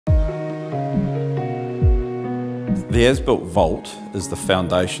The asBUILT Vault is the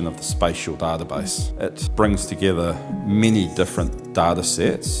foundation of the spatial database. It brings together many different data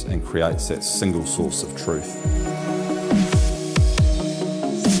sets and creates that single source of truth.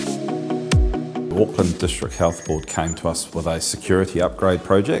 The Auckland District Health Board came to us with a security upgrade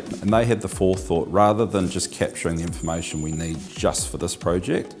project, and they had the forethought, rather than just capturing the information we need just for this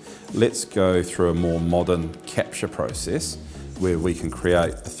project, let's go through a more modern capture process where we can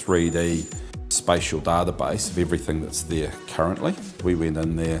create a 3D spatial database of everything that's there currently. We went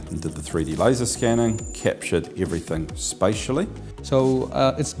in there and did the 3D laser scanning, captured everything spatially. So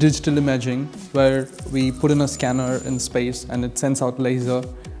it's digital imaging where we put in a scanner in space and it sends out laser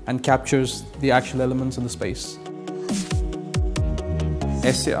and captures the actual elements in the space.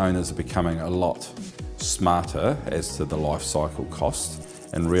 Asset owners are becoming a lot smarter as to the life cycle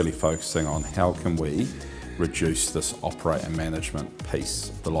cost and really focusing on how can we reduce this operate and management piece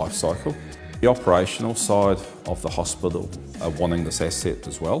of the life cycle. The operational side of the hospital are wanting this asset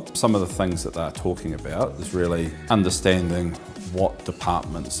as well. Some of the things that they're talking about is really understanding what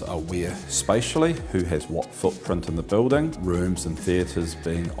departments are where spatially, who has what footprint in the building, rooms and theatres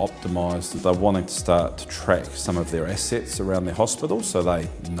being optimised. They're wanting to start to track some of their assets around their hospital so they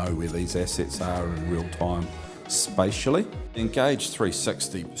know where these assets are in real time spatially. Engage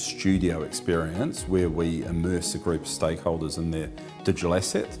 360 studio experience where we immerse a group of stakeholders in their digital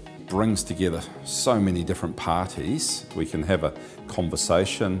asset brings together so many different parties. We can have a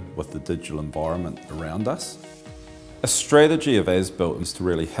conversation with the digital environment around us. A strategy of asBUILT is to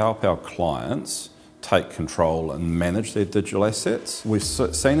really help our clients take control and manage their digital assets. We've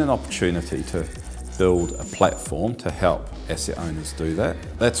seen an opportunity to build a platform to help asset owners do that.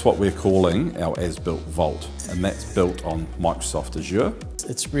 That's what we're calling our asBUILT Vault, and that's built on Microsoft Azure.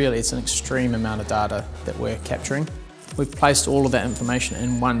 It's an extreme amount of data that we're capturing. We've placed all of that information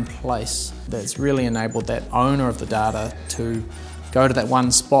in one place that's really enabled that owner of the data to go to that one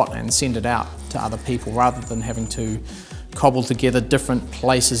spot and send it out to other people rather than having to cobble together different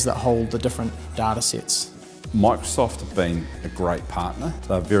places that hold the different data sets. Microsoft have been a great partner.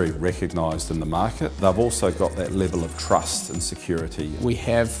 They're very recognised in the market. They've also got that level of trust and security. We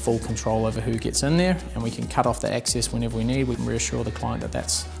have full control over who gets in there and we can cut off the access whenever we need. We can reassure the client that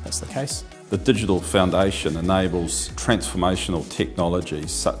that's the case. The digital foundation enables transformational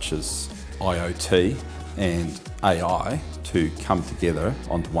technologies such as IoT and AI to come together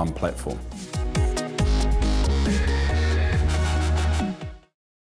onto one platform.